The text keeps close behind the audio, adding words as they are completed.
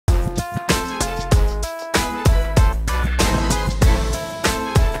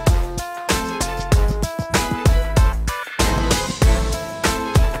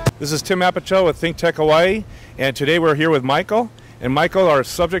This is Tim Apicella with ThinkTech Hawaii, and today we're here with Michael. And Michael, our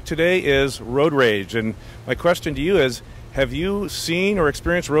subject today is road rage. And my question to you is, have you seen or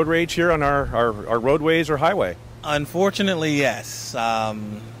experienced road rage here on our roadways or highway? Unfortunately, yes. I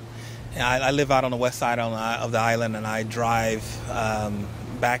live out on the west side of the island, and I drive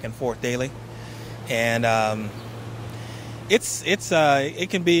back and forth daily. And it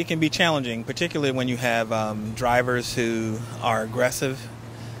can be challenging, particularly when you have drivers who are aggressive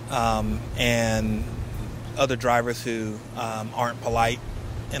and other drivers who aren't polite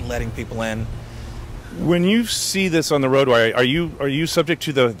in letting people in. When you see this on the roadway, are you subject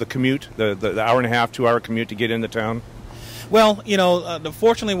to the commute, the hour and a half, 2 hour commute to get into town? Well, you know,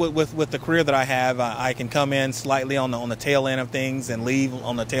 fortunately with the career that I have, I can come in slightly on the tail end of things and leave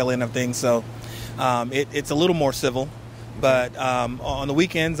on the tail end of things. So it's a little more civil. But on the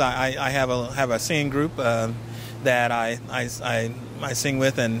weekends, I have a singing group that I sing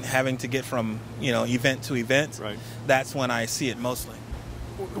with, and having to get from event to event, right. That's when I see it mostly.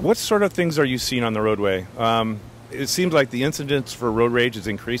 What sort of things are you seeing on the roadway? It seems like the incidence for road rage is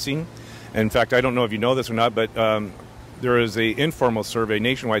increasing. In fact, I don't know if you know this or not, but there is an informal survey,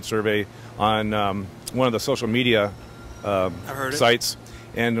 nationwide survey on one of the social media sites,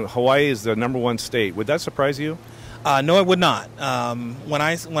 and Hawaii is the #1 state. Would that surprise you? No, it would not.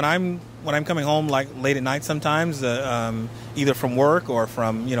 When I'm coming home, like late at night, sometimes either from work or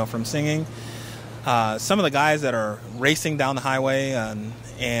from singing, some of the guys that are racing down the highway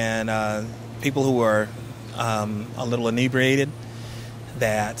and people who are a little inebriated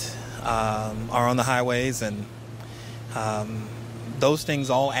that are on the highways, and those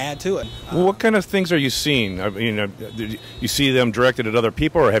things all add to it. Well, what kind of things are you seeing? I mean, you see them directed at other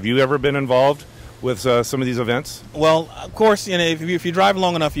people, or have you ever been involved with some of these events? Well, of course, if you drive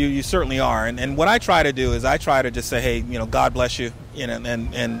long enough, you certainly are. And what I try to do is I try to just say, hey, God bless you,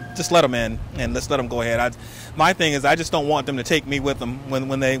 and just let them in, and let's let them go ahead. My thing is I just don't want them to take me with them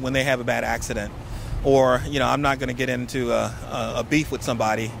when they have a bad accident, or I'm not going to get into a beef with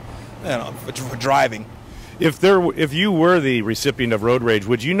somebody for driving. If you were the recipient of road rage,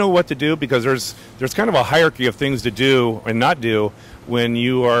 would you know what to do? Because there's kind of a hierarchy of things to do and not do when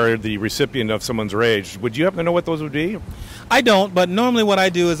you are the recipient of someone's rage. Would you happen to know what those would be? I don't, but normally what I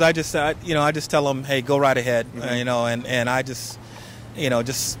do is I just tell them, hey, go right ahead, mm-hmm. and I just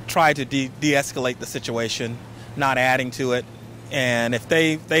try to de-escalate the situation, not adding to it. And if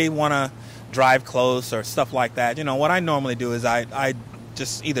they want to drive close or stuff like that, what I normally do is I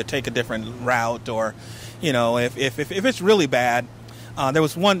just either take a different route, or if it's really bad. There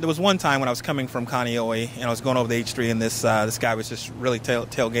was one time when I was coming from Kaneohe and I was going over the H3, and this guy was just really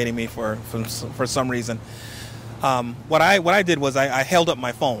tailgating me for some reason. What I did was I held up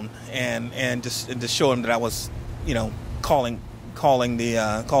my phone and just showed him that I was calling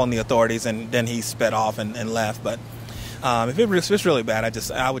the authorities, and then he sped off and left. But if it's really bad,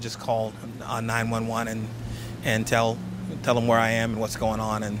 I would just call 911 and tell them where I am and what's going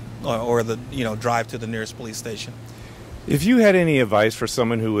on, and or drive to the nearest police station. If you had any advice for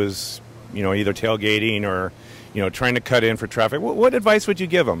someone who was, either tailgating or, trying to cut in for traffic, what advice would you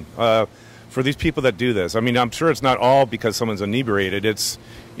give them for these people that do this? I mean, I'm sure it's not all because someone's inebriated. It's,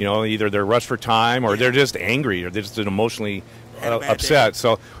 either they're rushed for time, or they're just angry, or they're just emotionally upset.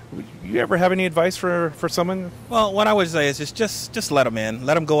 So, you ever have any advice for someone? Well, what I would say is just let them in,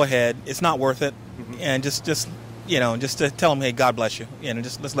 let them go ahead. It's not worth it, mm-hmm. And just to tell them, hey, God bless you.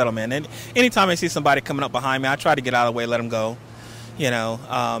 Just let's let them in. And anytime I see somebody coming up behind me, I try to get out of the way, let them go.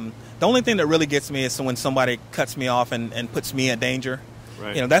 The only thing that really gets me is when somebody cuts me off and puts me in danger.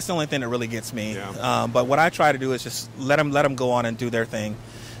 Right. That's the only thing that really gets me. Yeah. But what I try to do is just let them go on and do their thing.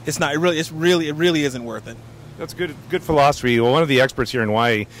 It really isn't worth it. That's good philosophy. Well, one of the experts here in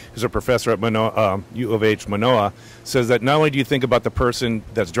Hawaii, who's a professor at U of H Manoa, says that not only do you think about the person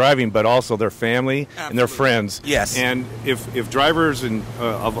that's driving, but also their family. Absolutely. And their friends. Yes. And if drivers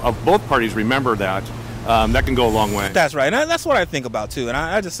of both parties remember that, that can go a long way. That's right. And that's what I think about too. And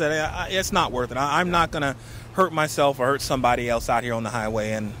I just said it's not worth it. I'm not going to hurt myself or hurt somebody else out here on the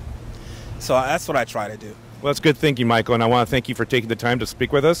highway. And so that's what I try to do. Well, that's good thinking, Michael, and I want to thank you for taking the time to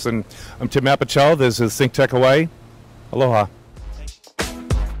speak with us. And I'm Tim Apicella. This is ThinkTech Hawaii. Aloha.